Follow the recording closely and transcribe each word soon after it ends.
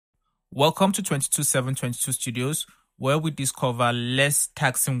Welcome to 22722 Studios, where we discover less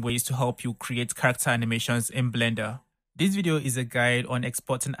taxing ways to help you create character animations in Blender. This video is a guide on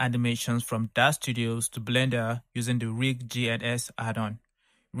exporting animations from DAZ Studios to Blender using the Rig-GNS add-on.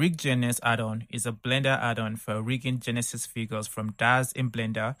 Rig-GNS add-on is a Blender add-on for rigging Genesis figures from DAZ in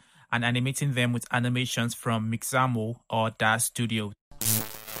Blender and animating them with animations from Mixamo or DAZ Studios.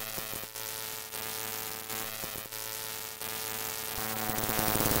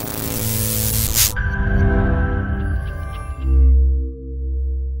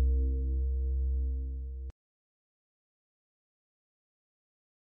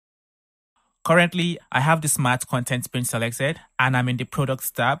 Currently, I have the Smart Content Pane selected and I'm in the Products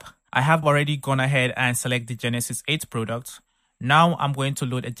tab. I have already gone ahead and select the Genesis 8 product. Now I'm going to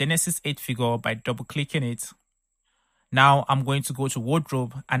load a Genesis 8 figure by double-clicking it. Now I'm going to go to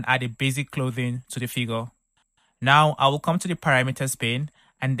Wardrobe and add a basic clothing to the figure. Now I will come to the Parameters pane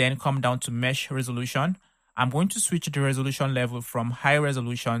and then come down to Mesh Resolution. I'm going to switch the resolution level from High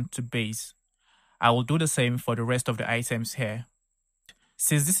Resolution to Base. I will do the same for the rest of the items here.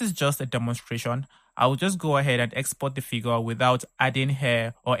 Since this is just a demonstration, I will just go ahead and export the figure without adding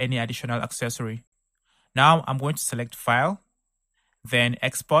hair or any additional accessory. Now I'm going to select File, then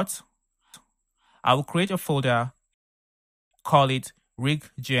Export. I will create a folder, call it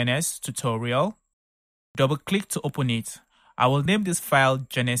Rig-GNS Tutorial. Double click to open it. I will name this file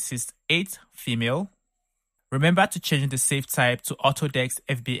Genesis 8 Female. Remember to change the save type to Autodesk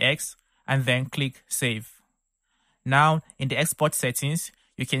FBX and then click Save. Now, in the export settings,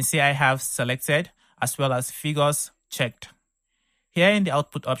 you can see I have selected as well as figures checked. Here in the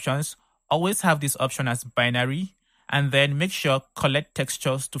output options, always have this option as binary and then make sure collect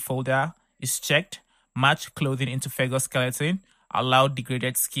textures to folder is checked, match clothing into figure skeleton, allow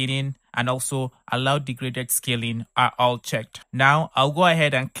degraded skinning and also allow degraded scaling are all checked. Now, I'll go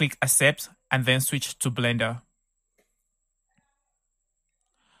ahead and click accept and then switch to Blender.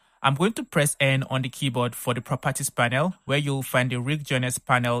 I'm going to press N on the keyboard for the Properties panel, where you'll find the Rig-GNS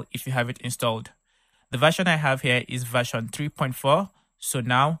panel if you have it installed. The version I have here is version 3.4. So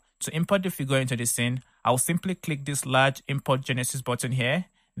now, to import the figure into the scene, I'll simply click this large Import Genesis button here,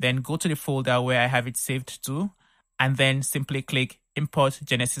 then go to the folder where I have it saved to, and then simply click Import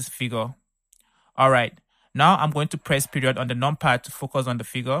Genesis Figure. Alright, now I'm going to press period on the numpad to focus on the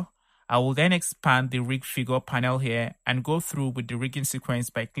figure. I will then expand the rig figure panel here and go through with the rigging sequence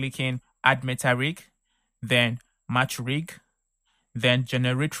by clicking Add Meta Rig, then Match Rig, then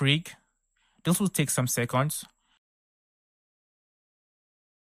Generate Rig. This will take some seconds.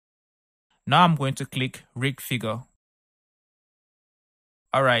 Now I'm going to click Rig Figure.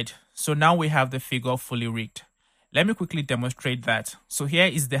 Alright, so now we have the figure fully rigged. Let me quickly demonstrate that. So here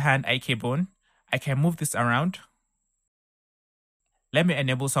is the hand IK bone. I can move this around. Let me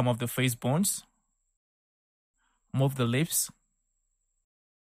enable some of the face bones. Move the lips.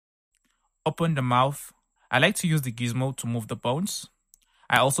 Open the mouth. I like to use the gizmo to move the bones.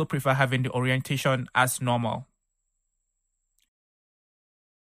 I also prefer having the orientation as normal.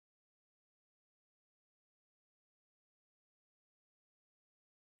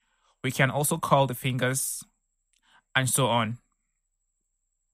 We can also curl the fingers and so on.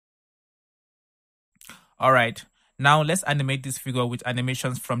 Alright. Now let's animate this figure with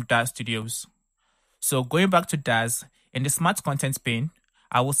animations from DAZ Studios. So going back to DAZ, in the Smart Content pane,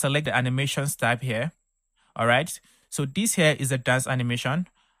 I will select the Animations tab here. Alright, so this here is a DAZ animation.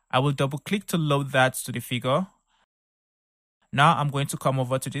 I will double click to load that to the figure. Now I'm going to come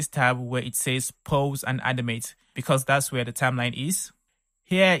over to this tab where it says Pose and Animate because that's where the timeline is.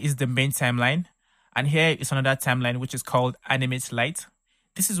 Here is the main timeline and here is another timeline which is called Animate Light.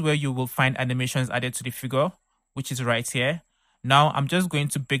 This is where you will find animations added to the figure, which is right here. Now I'm just going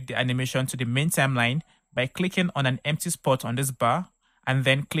to bake the animation to the main timeline by clicking on an empty spot on this bar and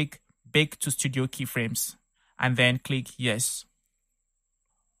then click Bake to Studio Keyframes and then click Yes.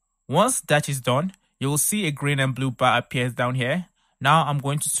 Once that is done, you will see a green and blue bar appears down here. Now I'm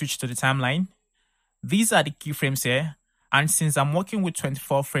going to switch to the timeline. These are the keyframes here, and since I'm working with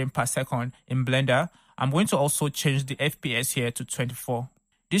 24 frames per second in Blender, I'm going to also change the FPS here to 24.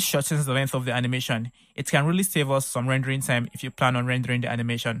 This shortens the length of the animation. It can really save us some rendering time if you plan on rendering the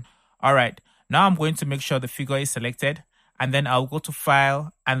animation. Alright, now I'm going to make sure the figure is selected and then I'll go to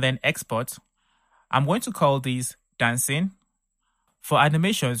File and then Export. I'm going to call these Dancing. For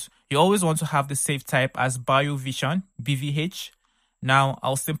animations, you always want to have the save type as BioVision, BVH. Now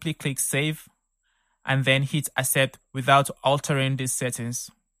I'll simply click Save and then hit Accept without altering these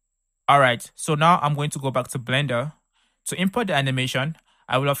settings. Alright, so now I'm going to go back to Blender. To import the animation,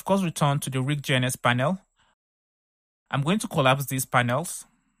 I will of course return to the Rig-GNS panel. I'm going to collapse these panels.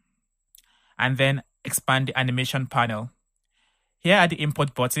 and then expand the animation panel. Here are the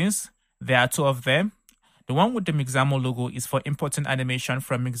import buttons. There are two of them. The one with the Mixamo logo is for importing animation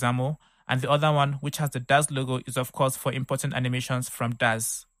from Mixamo, and the other one, which has the DAZ logo, is of course for importing animations from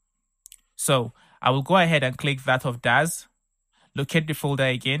DAZ. So I will go ahead and click that of DAZ, locate the folder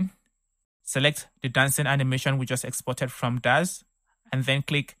again, select the dancing animation we just exported from DAZ, and then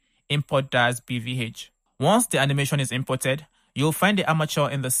click Import DAZ BVH. Once the animation is imported, you'll find the armature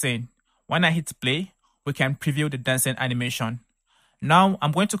in the scene. When I hit play, we can preview the dancing animation. Now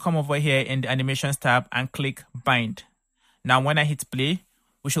I'm going to come over here in the Animations tab and click Bind. Now when I hit play,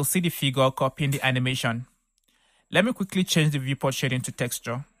 we shall see the figure copying the animation. Let me quickly change the viewport shading to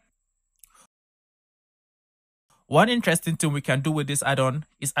texture. One interesting thing we can do with this add-on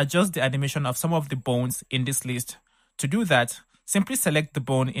is adjust the animation of some of the bones in this list. To do that, simply select the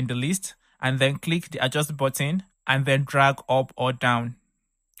bone in the list and then click the Adjust button and then drag up or down.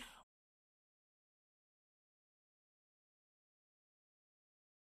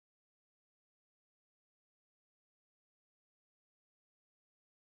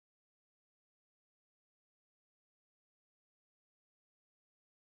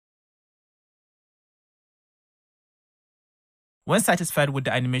 When satisfied with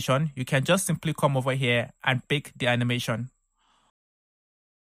the animation, you can just simply come over here and pick the animation.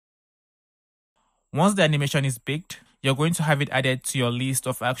 Once the animation is baked, you're going to have it added to your list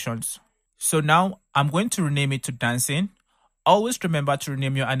of actions. So now I'm going to rename it to dancing. Always remember to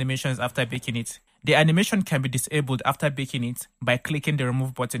rename your animations after baking it. The animation can be disabled after baking it by clicking the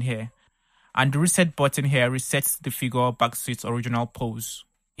remove button here. And the reset button here resets the figure back to its original pose.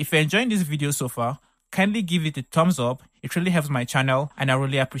 If you're enjoying this video so far, kindly give it a thumbs up. It really helps my channel and I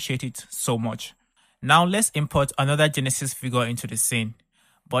really appreciate it so much. Now let's import another Genesis figure into the scene.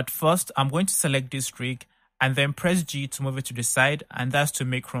 But first, I'm going to select this rig and then press G to move it to the side, and that's to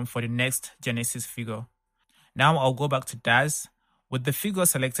make room for the next Genesis figure. Now I'll go back to DAZ. With the figure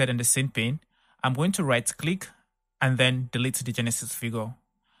selected in the scene pane, I'm going to right click and then delete the Genesis figure.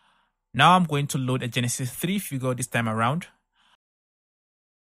 Now I'm going to load a Genesis 3 figure this time around.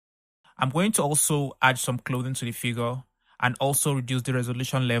 I'm going to also add some clothing to the figure and also reduce the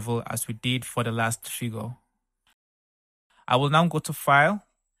resolution level as we did for the last figure. I will now go to File,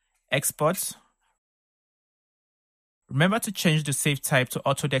 Export. Remember to change the save type to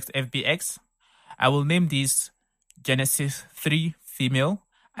Autodesk FBX. I will name this Genesis 3 Female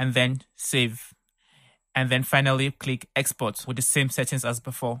and then Save. And then finally click Export with the same settings as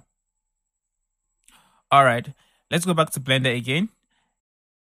before. Alright, let's go back to Blender again.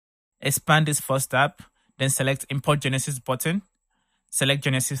 Expand this first tab, then select Import Genesis button. Select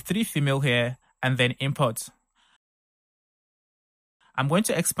Genesis 3 Female here and then Import. I'm going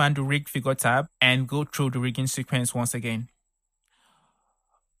to expand the Rig Figure tab and go through the rigging sequence once again.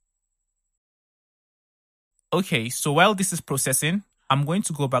 Okay, so while this is processing, I'm going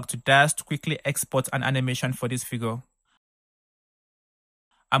to go back to DAZ to quickly export an animation for this figure.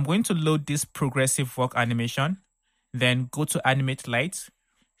 I'm going to load this progressive walk animation, then go to Animate Light.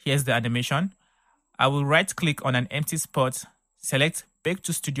 Here's the animation. I will right click on an empty spot, select Bake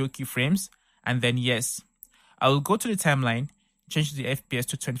to Studio Keyframes, and then Yes. I will go to the timeline, change the FPS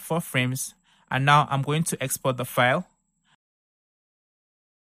to 24 frames, and now I'm going to export the file.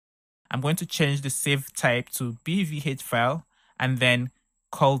 I'm going to change the save type to BVH file and then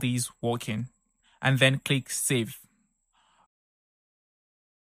call these working and then click Save.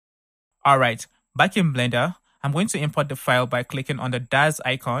 Alright, back in Blender, I'm going to import the file by clicking on the DAZ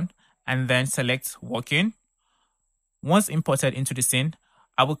icon and then select Working. Once imported into the scene,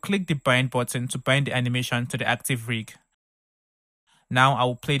 I will click the Bind button to bind the animation to the active rig. Now I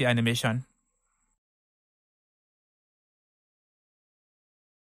will play the animation.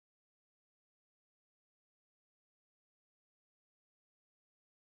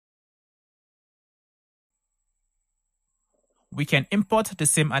 We can import the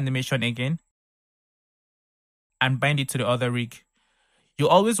same animation again and bind it to the other rig. You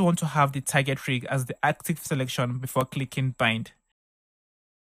always want to have the target rig as the active selection before clicking Bind.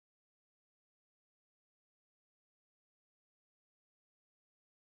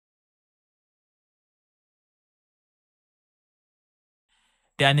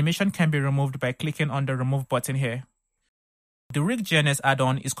 The animation can be removed by clicking on the Remove button here. The Rig-GNS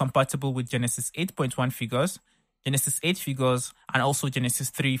add-on is compatible with Genesis 8.1 figures, Genesis 8 figures, and also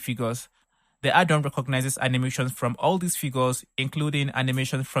Genesis 3 figures. The add-on recognizes animations from all these figures, including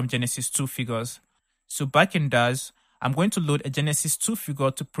animations from Genesis 2 figures. So back in DAZ, I'm going to load a Genesis 2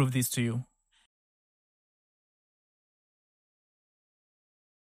 figure to prove this to you.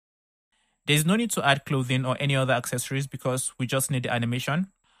 There's no need to add clothing or any other accessories because we just need the animation.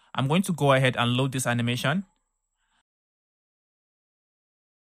 I'm going to go ahead and load this animation.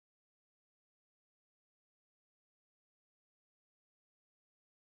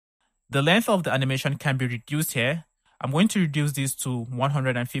 The length of the animation can be reduced here. I'm going to reduce this to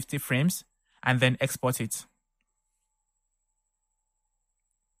 150 frames and then export it.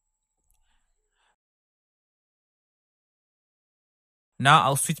 Now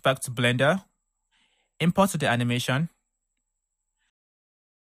I'll switch back to Blender, import the animation,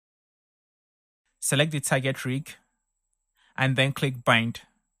 select the target rig, and then click Bind.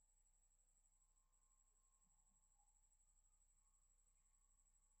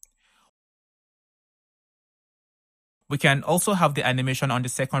 We can also have the animation on the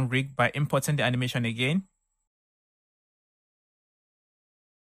second rig by importing the animation again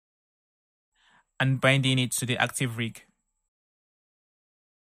and binding it to the active rig.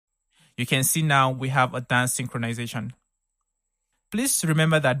 You can see now we have a dance synchronization. Please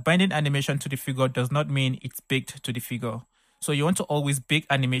remember that binding animation to the figure does not mean it's baked to the figure. So you want to always bake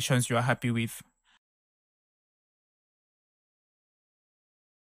animations you are happy with.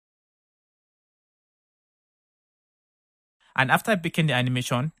 And after baking the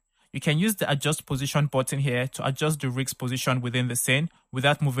animation, you can use the adjust position button here to adjust the rig's position within the scene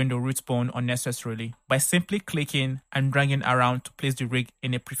without moving the root bone unnecessarily by simply clicking and dragging around to place the rig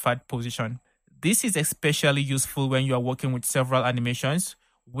in a preferred position. This is especially useful when you are working with several animations,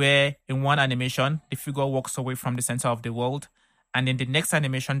 where in one animation, the figure walks away from the center of the world, and in the next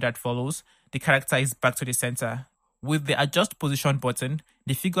animation that follows, the character is back to the center. With the adjust position button,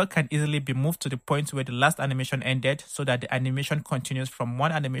 the figure can easily be moved to the point where the last animation ended so that the animation continues from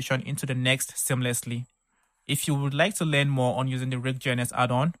one animation into the next seamlessly. If you would like to learn more on using the Rig-GNS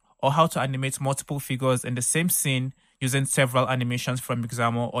add-on or how to animate multiple figures in the same scene using several animations from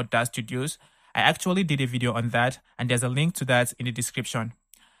Mixamo or DAZ Studios, I actually did a video on that, and there's a link to that in the description.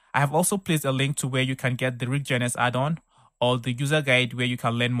 I have also placed a link to where you can get the Rig-GNS add-on or the user guide where you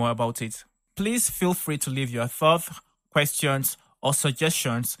can learn more about it. Please feel free to leave your thoughts, questions, or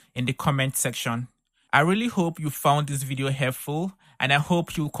suggestions in the comment section. I really hope you found this video helpful, and I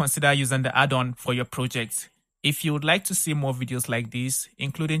hope you'll consider using the add-on for your project. If you would like to see more videos like this,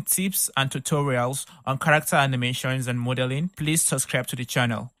 including tips and tutorials on character animations and modeling, please subscribe to the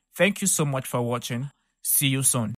channel. Thank you so much for watching. See you soon.